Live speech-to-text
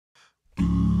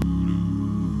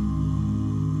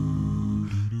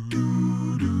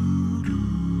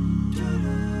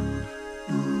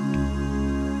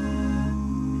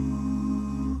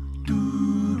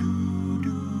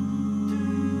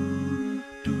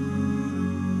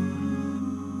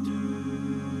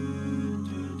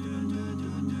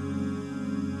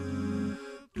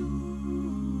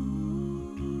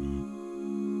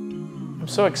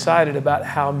so excited about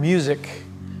how music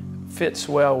fits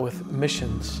well with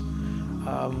missions.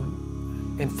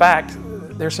 In fact,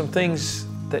 there's some things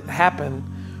that happen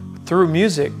through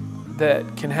music that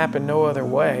can happen no other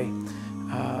way.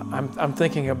 I'm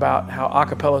thinking about how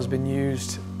acappella has been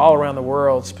used all around the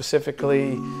world,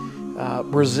 specifically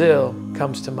Brazil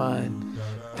comes to mind.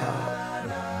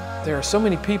 There are so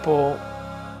many people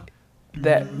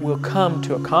that will come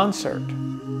to a concert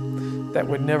that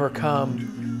would never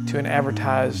come to an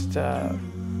advertised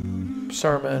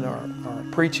sermon or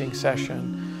preaching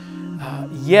session.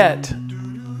 Yet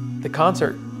the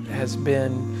concert has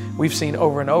been, we've seen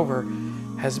over and over,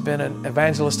 has been an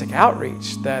evangelistic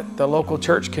outreach that the local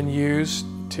church can use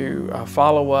to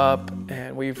follow up,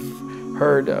 and we've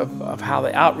heard of how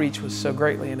the outreach was so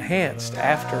greatly enhanced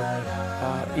after,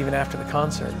 even after the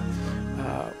concert.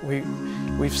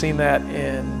 We've seen that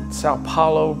in Sao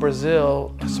Paulo,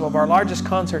 Brazil, some of our largest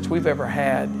concerts we've ever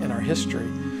had in our history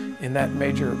in that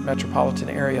major metropolitan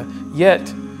area. Yet,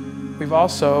 we've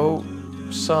also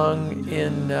sung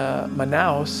in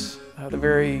Manaus, the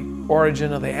very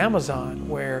origin of the Amazon,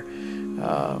 where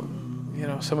you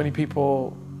know, so many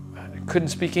people couldn't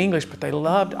speak English, but they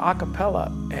loved a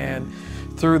cappella. And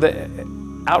through the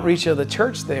outreach of the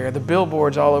church there, the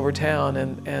billboards all over town,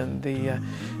 and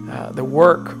the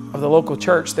work of the local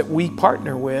church that we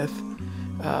partner with,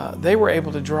 they were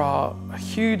able to draw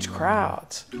huge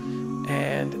crowds.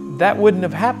 And that wouldn't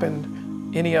have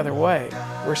happened any other way.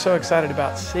 We're so excited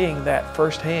about seeing that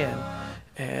firsthand,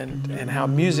 and how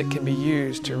music can be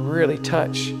used to really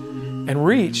touch and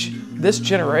reach this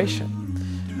generation.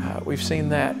 We've seen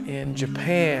that in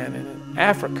Japan and in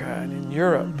Africa and in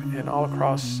Europe and all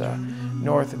across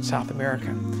North and South America.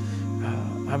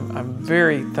 I'm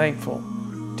very thankful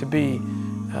to be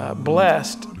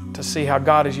blessed to see how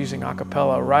God is using a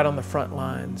cappella right on the front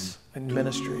lines in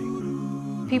ministry.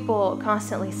 People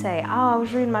constantly say, oh, I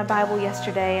was reading my Bible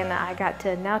yesterday and I got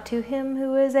to now to him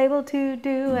who is able to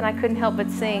do, and I couldn't help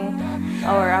but sing.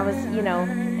 Or I was, you know,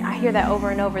 I hear that over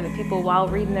and over, that people while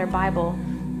reading their Bible,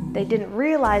 they didn't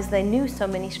realize they knew so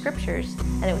many scriptures,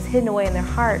 and it was hidden away in their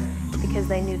heart because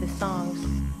they knew the songs.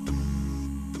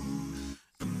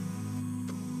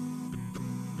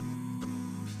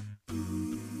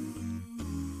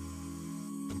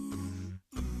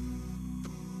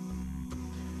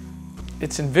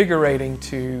 It's invigorating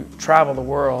to travel the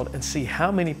world and see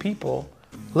how many people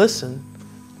listen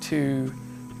to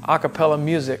a cappella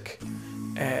music.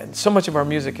 And so much of our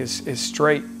music is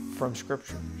straight from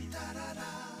Scripture.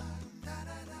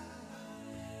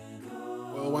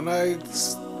 Well, when I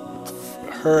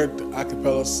heard a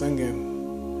cappella singing,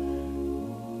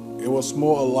 it was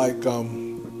more like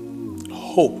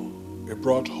hope. It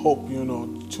brought hope, you know,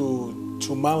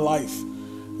 to my life.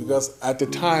 Because at the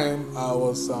time,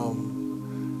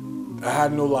 I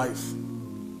had no life,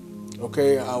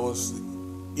 okay? I was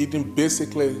eating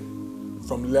basically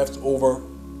from leftover,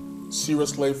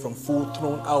 seriously from food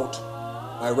thrown out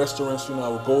by restaurants. You know, I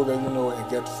would go there, you know, and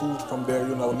get food from there.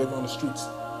 You know, I would live on the streets.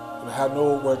 And I had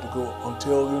nowhere to go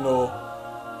until, you know,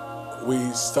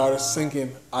 we started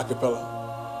singing a cappella.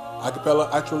 A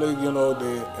cappella actually, you know,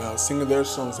 they singing their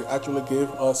songs, they actually gave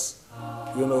us,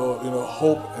 you know,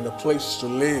 hope and a place to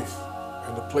live.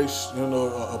 And the place, you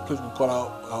know, a place we call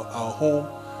our home,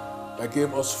 that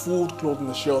gave us food, clothing,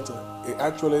 and shelter. It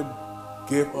actually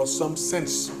gave us some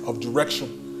sense of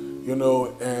direction, you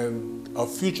know, and a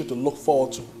future to look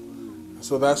forward to.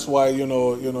 So that's why, you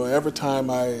know, every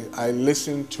time I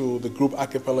listen to the group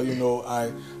Acappella, you know,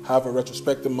 I have a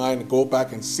retrospective mind and go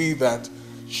back and see that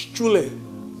truly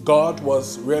God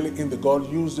was really in the,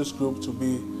 God used this group to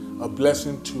be a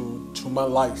blessing to my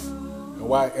life. And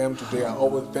where I am today, I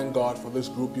always thank God for this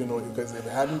group, you know, because if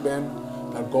it hadn't been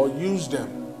that God used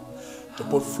them to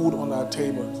put food on our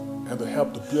tables and to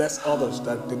help to bless others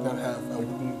that did not have, I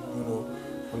wouldn't, you know,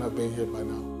 wouldn't have been here by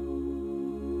now.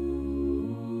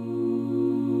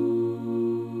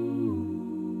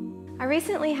 I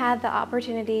recently had the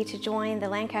opportunity to join the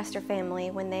Lancaster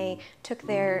family when they took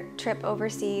their trip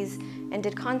overseas and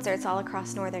did concerts all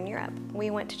across Northern Europe. We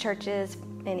went to churches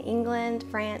in England,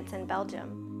 France, and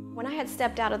Belgium. When I had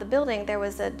stepped out of the building, there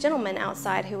was a gentleman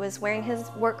outside who was wearing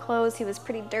his work clothes. He was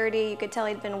pretty dirty. You could tell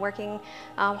he'd been working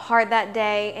hard that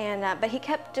day, and but he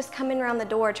kept just coming around the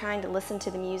door trying to listen to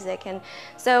the music. And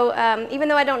so even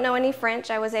though I don't know any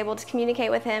French, I was able to communicate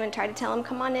with him and try to tell him,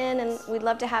 come on in, and we'd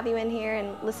love to have you in here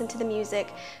and listen to the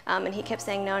music. And he kept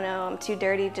saying, no, I'm too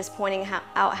dirty, just pointing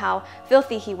out how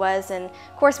filthy he was. And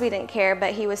of course we didn't care,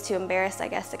 but he was too embarrassed, I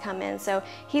guess, to come in. So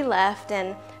he left,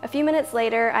 and a few minutes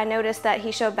later, I noticed that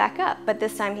he showed back up, but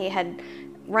this time he had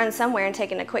run somewhere and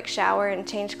taken a quick shower and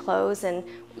changed clothes, and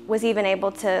was even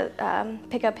able to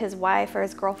pick up his wife or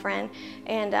his girlfriend,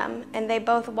 and they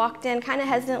both walked in kind of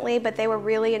hesitantly, but they were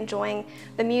really enjoying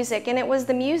the music, and it was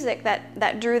the music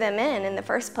that drew them in the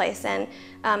first place. And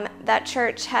that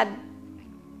church had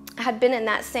been in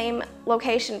that same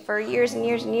location for years and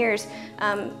years and years,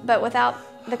 but without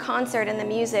the concert and the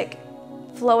music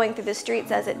flowing through the streets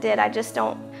as it did, I just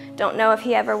don't know if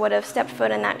he ever would have stepped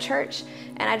foot in that church.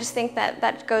 And I just think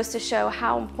that goes to show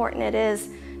how important it is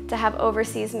to have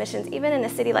overseas missions, even in a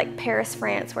city like Paris,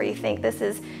 France, where you think this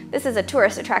is a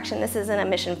tourist attraction, this isn't a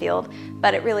mission field,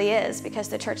 but it really is, because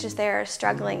the churches there are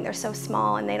struggling. They're so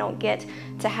small, and they don't get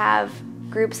to have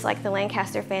groups like the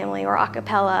Lancaster family or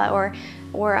Acappella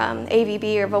or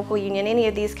AVB or Vocal Union, any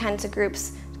of these kinds of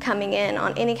groups coming in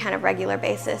on any kind of regular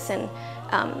basis. And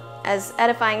as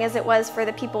edifying as it was for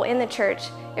the people in the church,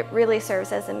 it really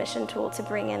serves as a mission tool to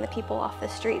bring in the people off the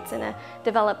streets in a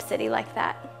developed city like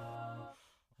that.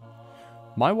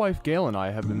 My wife Gail and I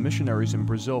have been missionaries in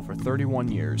Brazil for 31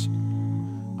 years.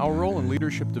 Our role in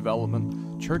leadership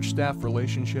development, church staff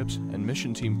relationships, and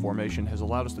mission team formation has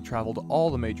allowed us to travel to all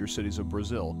the major cities of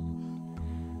Brazil.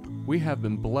 We have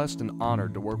been blessed and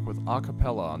honored to work with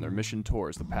Acappella on their mission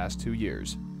tours the past 2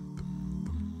 years.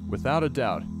 Without a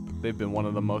doubt, they've been one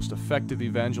of the most effective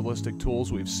evangelistic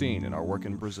tools we've seen in our work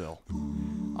in Brazil.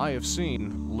 I have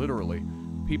seen, literally,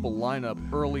 people line up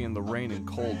early in the rain and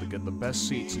cold to get the best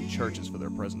seats in churches for their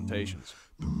presentations.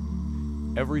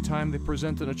 Every time they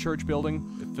present in a church building,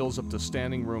 it fills up to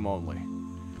standing room only.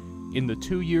 In the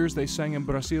 2 years they sang in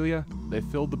Brasilia, they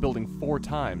filled the building 4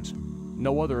 times.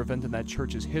 No other event in that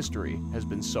church's history has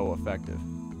been so effective.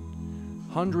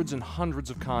 Hundreds and hundreds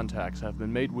of contacts have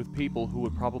been made with people who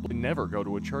would probably never go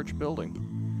to a church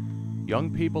building. Young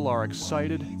people are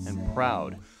excited and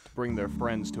proud to bring their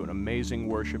friends to an amazing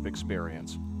worship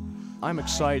experience. I'm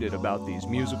excited about these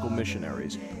musical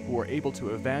missionaries who are able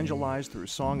to evangelize through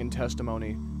song and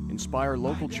testimony, inspire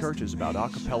local churches about a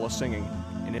cappella singing,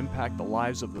 and impact the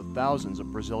lives of the thousands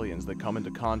of Brazilians they come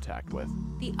into contact with.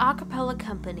 The Acappella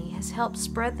Company has helped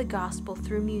spread the gospel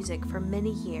through music for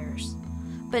many years,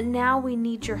 but now we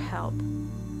need your help.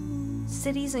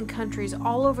 Cities and countries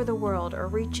all over the world are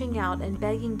reaching out and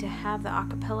begging to have the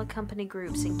Acappella Company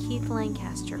groups in Keith,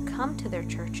 Lancaster come to their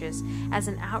churches as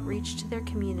an outreach to their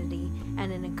community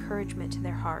and an encouragement to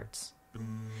their hearts.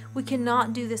 We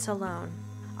cannot do this alone.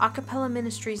 Acappella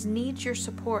Ministries needs your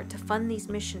support to fund these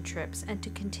mission trips and to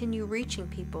continue reaching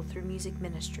people through music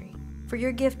ministry. For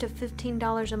your gift of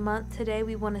 $15 a month today,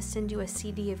 we want to send you a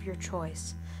CD of your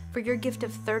choice. For your gift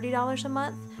of $30 a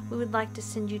month, we would like to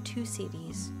send you 2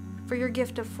 CDs. For your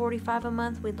gift of $45 a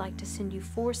month, we'd like to send you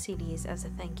 4 CDs as a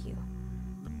thank you.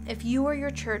 If you or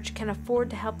your church can afford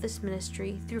to help this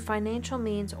ministry through financial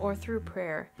means or through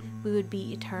prayer, we would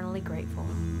be eternally grateful.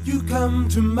 You come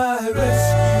to my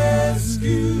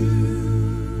rescue.